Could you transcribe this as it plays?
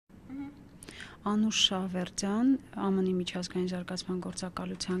Անուշ Շավերդյան, ԱՄՆ-ի միջազգային զարգացման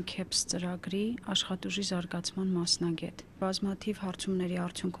գործակալության KEPS ծրագրի աշխատուժի զարգացման մասնագետ։ Բազմաթիվ հարցումների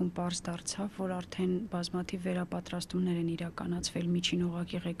արդյունքում պարզ դարձավ, որ արդեն բազմաթիվ վերապատրաստումներ են իրականացվել միջին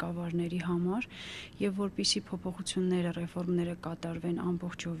օղակի ղեկավարների համար եւ որպիսի փոփոխությունները, ռեֆորմները կատարվեն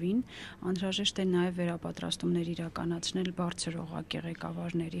ամբողջովին, անհրաժեշտ է նաեւ վերապատրաստումներ իրականացնել բարձր օղակի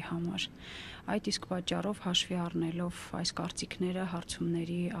ղեկավարների համար։ Այդ իսկ պատճառով հաշվի առնելով այս կարծիքները,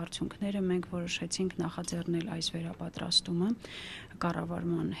 հարցումների արդյունքները մենք որոշեցինք նախաձեռնել այս վերապատրաստումը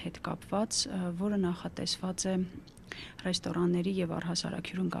կառավարման հետ կապված, որը նախատեսված է ռեստորանների եւ առհասարակ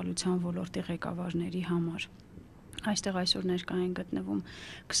հյուրընկալության ոլորտի ղեկավարների համար։ Այստեղ այսօր ներկա են գտնվում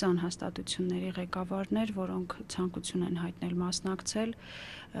 20 հաստատությունների ղեկավարներ, որոնք ցանկություն են հայտնել մասնակցել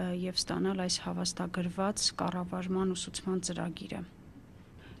եւ ստանալ այս հավաստագրված կառավարման ուսուցման ծրագիրը։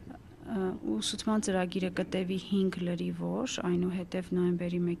 Ուսուցման ծրագիրը կտևի 5 լրիվոր, այնուհետև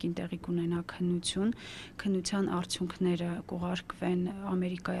նոյեմբերի 1-ին տեղի կունենա քննություն, քննության արդյունքները կուղարկվեն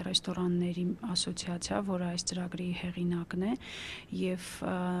Ամերիկայի ռեստորանների ասոցիացիա, որը այս ծրագրի հեղինակն է, եւ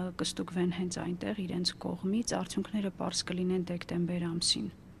կստուգվեն հենց այնտեղ իրենց կողմից, արդյունքները պարզ կլինեն դեկտեմբեր ամսին։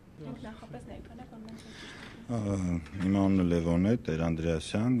 Նախապես ներկանեք Իմ անունը Լևոն է, Տեր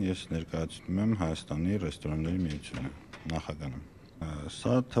Անդրեասյան, ես ներկայացնում եմ Հայաստանի ռեստորանների միությունը, նախագահը։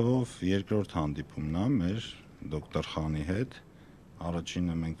 Սա թվով երկրորդ հանդիպումն է մեր դոկտոր Խանի հետ։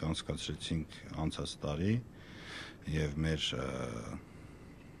 Առաջինը մենք անցկացրեցինք անցած տարի եւ մեր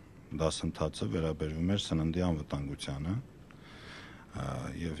դասընթացը վերաբերվում էր սննդի անվտանգությանը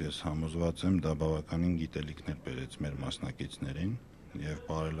եւ ես համոզված եմ դա բավականին գիտելիքներ բերեց մեր մասնակիցներին եւ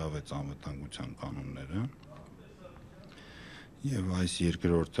բարելավեց անվտանգության կանոնները։ Եվ այս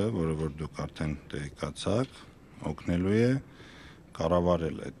երկրորդը, որը որ դուք արդեն տեղեկացաք, օգնելու է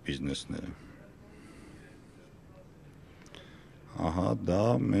կառավարել այդ բիզնեսները։ Ահա դա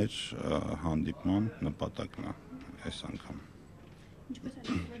մեր հանդիպման նպատակն է այս անգամ։ Ինչպես են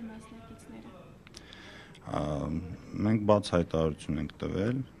ընտրվել մասնակիցները։ Մենք բաց հայտարարություն ենք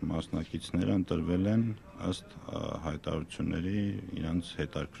տվել, մասնակիցները ընտրվել են ըստ հայտարարությունների իրենց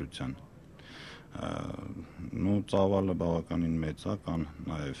հետաքրքրության։ Ծավալը բավականին մեծ է, կան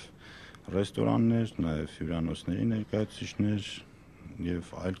նաև ռեստորաններ, նաև հյուրանոցների ներկայացուցիչներ եւ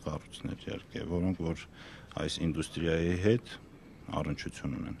այլ կառույցներ իհարկե, որոնք որ այս ինդուստրիայի հետ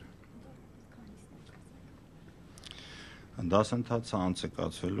առնչություն ունեն։ Դասընթացը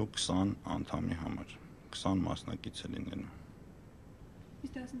անցկացվելու 20 անդամի համար, 20 մասնակից է լինելու։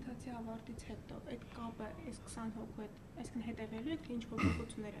 Իսկ դասընթացի ավարտից հետո այդ կապը այս 20 հոգու հետ, այսինքն հետևելու եք, թե ինչ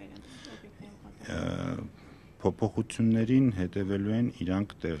փոփոխություններ է իրենց օբյեկտներում կատարվում։ Փոփոխություններին հետևելու են իրանք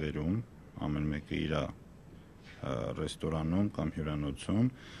տեղերում, ամեն մեկը իր ռեստորանում կամ հյուրանոցում,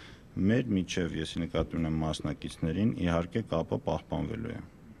 մեր միջև եսի նկատի ունեմ մասնակիցներին, իհարկե կապը պահպանվելու է։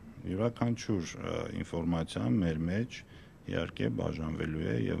 Յուրաքանչյուր ինֆորմացիա մեր մեջ իհարկե բաժանվելու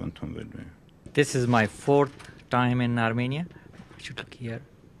է եւ ընդունվելու է։ This is my 4th time in Armenia. I should look here.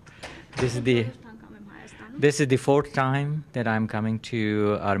 This is the 4th time that I'm coming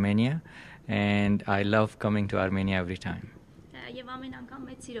to Armenia, and I love coming to Armenia every time. Եվ ամեն անգամ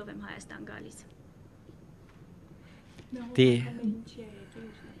մեծ սիրով եմ Հայաստան գալիս։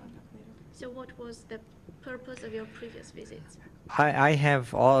 So what was the purpose of your previous visits? I have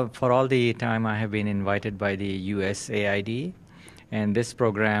for all the time I have been invited by the USAID, and this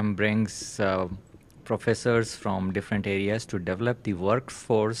program brings professors from different areas to develop the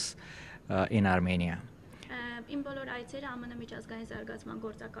workforce in Armenia. Իմ բոլոր այցերը ԱՄՆ միջազգային զարգացման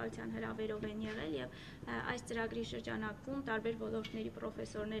գործակալության հրավերով են եղել եւ այս ծրագրի շրջանակում տարբեր ոլորտների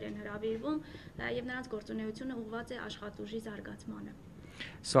պրոֆեսորներ են հրավիրվում եւ նրանց գործունեությունը ուղղված է աշխատուժի զարգացմանը։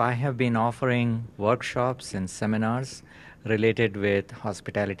 So I have been offering workshops and seminars related with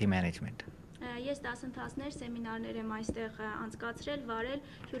hospitality management. Ես դասընթացներ, սեմինարներ եմ այստեղ անցկացրել, վարել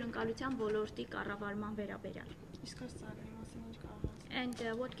հյուրընկալության ոլորտի կառավարման վերաբերյալ։ Իսկ այս ծրագրի մասին ինչ կարող եք ասել։ And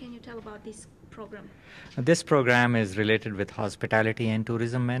what can you tell about this program? This program is related with hospitality and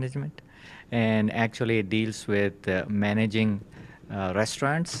tourism management, and actually it deals with managing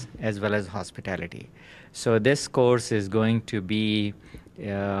restaurants as well as hospitality. So this course is going to be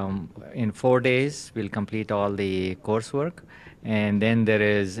in 4 days. We'll complete all the coursework, and then there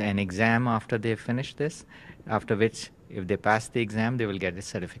is an exam after they finish this, after which if they pass the exam they will get a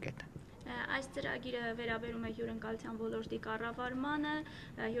certificate. Այս ծրագիրը վերաբերում է հյուրընկալության ոլորտի կառավարմանը,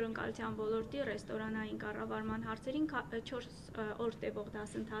 հյուրընկալության ոլորտի ռեստորանային կառավարման հարցերին 4 օր տևող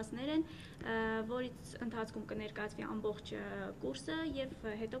դասընթացներ են, որից ընթացքում կներկայացվի ամբողջ կուրսը եւ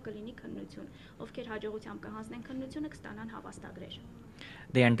հետո կլինի քննություն, ովքեր հաջողությամբ կհանձնեն քննությունը կստանան հավաստագրեր։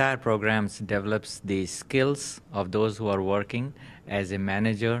 The entire program develops the skills of those who are working as a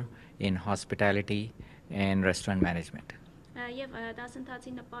manager in hospitality and restaurant management. Եվ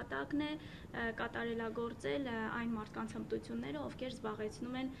դասընթացի նպատակն է կատարելագործել այն մարդկանց հմտությունները, ովքեր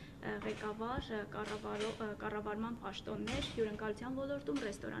զբաղեցնում են ղեկավար, կառավարման պաշտոններ հյուրընկալության ոլորտում,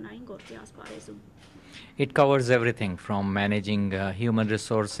 ռեստորանային գործի ասպարեզում։ It covers everything from managing human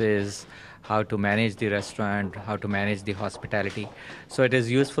resources, how to manage the restaurant, how to manage the hospitality. So it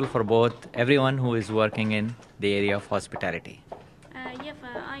is useful for both everyone who is working in the area of hospitality. Եվ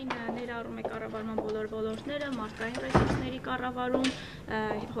այն ներառում է կառավարման բոլոր ոլորտները, մարդկային ռեսուրսների կառավարում,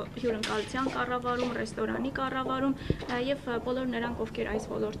 հյուրընկալության կառավարում, ռեստորանի կառավարում եւ բոլոր նրանք, ովքեր այս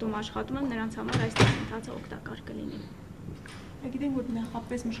ոլորտում աշխատում են, նրանց համար այս դասընթացը օգտակար կլինի։ Գիտենք, որ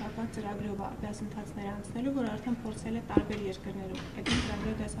նախապես մշակված ծրագրով դասընթացներ անցնելու, որ արդեն փորձել է տարբեր երկրներում։ Այդ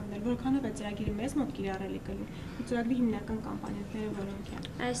ծրագրով դասավանդել, որքանով է ծրագիրը մեզ մոտ կիրառելի կլինի։ Ու ծրագրի հիմնական կոմպոնենտները որոնք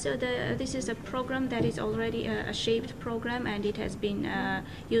են։ So this is a program that is already a shaped program and it has been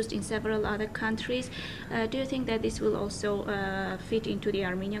used in several other countries. Do you think that this will also fit into the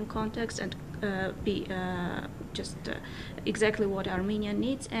Armenian context and be just exactly what Armenia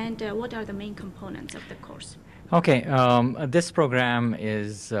needs, and what are the main components of the course? Okay, this program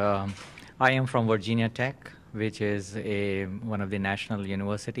is, I am from Virginia Tech, which is one of the national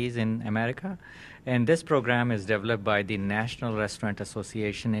universities in America. And this program is developed by the National Restaurant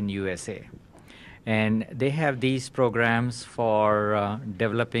Association in USA. And they have these programs for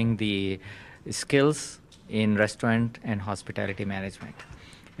developing the skills in restaurant and hospitality management.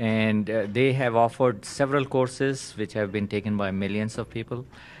 And they have offered several courses which have been taken by millions of people.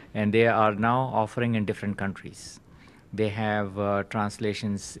 And they are now offering in different countries. They have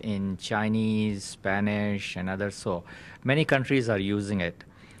translations in Chinese, Spanish, and others. So many countries are using it.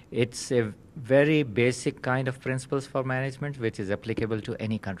 It's a very basic kind of principles for management, which is applicable to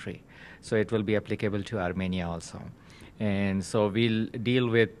any country. So it will be applicable to Armenia also. And so we'll deal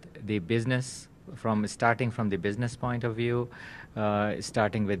with the business starting from the business point of view,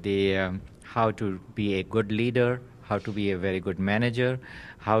 starting with the how to be a good leader, how to be a very good manager,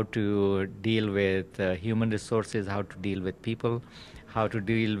 how to deal with human resources, how to deal with people, how to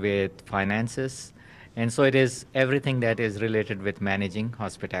deal with finances. And so it is everything that is related with managing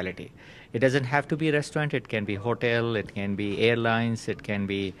hospitality. It doesn't have to be a restaurant, it can be hotel, it can be airlines, it can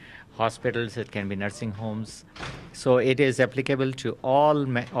be hospitals, it can be nursing homes. So it is applicable to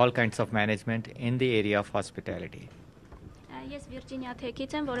all kinds of management in the area of hospitality. Ես Վիրջինիա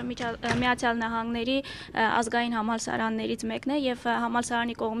Թեքից եմ, որը Միացյալ Նահանգների ազգային համալսարաններից մեկն է եւ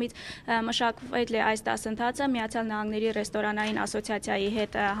համալսարանի կողմից մշակվել է այս դասընթացը Միացյալ Նահանգների ռեստորանային ասոցիացիայի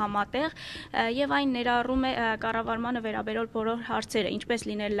հետ համատեղ եւ այն ներառում է կառավարմանը վերաբերող բոլոր հարցերը, ինչպես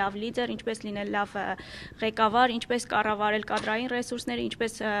լինել լավ լիդեր, ինչպես լինել լավ ղեկավար, ինչպես կառավարել կադրային ռեսուրսները,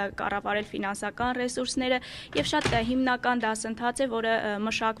 ինչպես կառավարել ֆինանսական ռեսուրսները եւ շատ հիմնական դասընթաց է, որը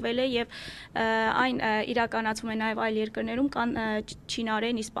մշակվել է եւ այն իրականացվում է նաեւ այլ երկրներում կան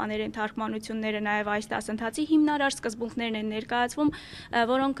չինարեն, իսպաներեն թարգմանությունները նաև այս դասընթացի հիմնարար սկզբունքներն են ներկայացվում,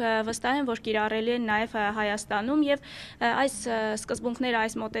 որոնք վստահ են, որ կիրառելի են նաև Հայաստանում եւ այս սկզբունքները,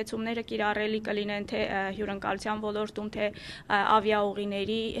 այս մոտեցումները կիրառելի կլինեն թե հյուրընկալության ոլորտում, թե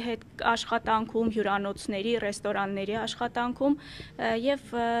ավիաուղիների հետ աշխատանքում, հյուրանոցների, ռեստորանների աշխատանքում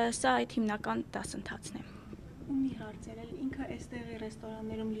եւ սա այդ հիմնական դասընթացն է։ Մի հարցեր էլ ինքը այստեղի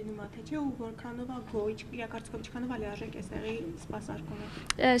ռեստորաններում լինում է թե չէ ու որքանով է գոյ իրակարծքով ինչքանով է լիարժեք այստեղի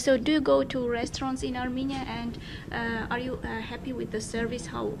սպասարկումը So do you go to restaurants in Armenia and are you happy with the service,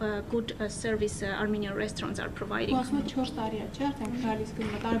 how good service Armenian restaurants are providing? Ասում 4 տարի է, չէ՞, արդեն գալիս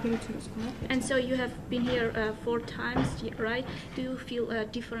գնում է տարբերություն զգում եք։ And so you have been here 4 times, right? Do you feel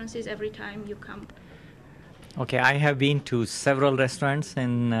differences every time you come? Okay, I have been to several restaurants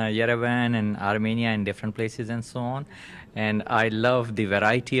in Yerevan and Armenia and different places and so on. And I love the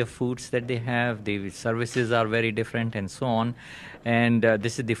variety of foods that they have. The services are very different and so on. And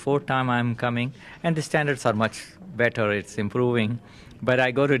this is the 4th time I'm coming. And the standards are much better. It's improving. But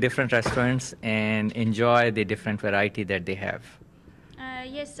I go to different restaurants and enjoy the different variety that they have.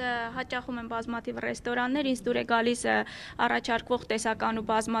 Ես հաճախում եմ բազմաթիվ ռեստորաններ, ինձ դուր է գալիս առաջարկվող տեսական ու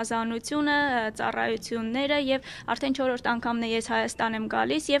բազմազանությունը, ծառայությունները եւ արդեն 4-րդ անգամն է ես Հայաստան եմ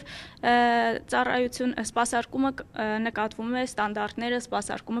գալիս եւ ծառայություն սպասարկումը նկատվում է, ստանդարտները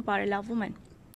սպասարկումը բարելավվում են։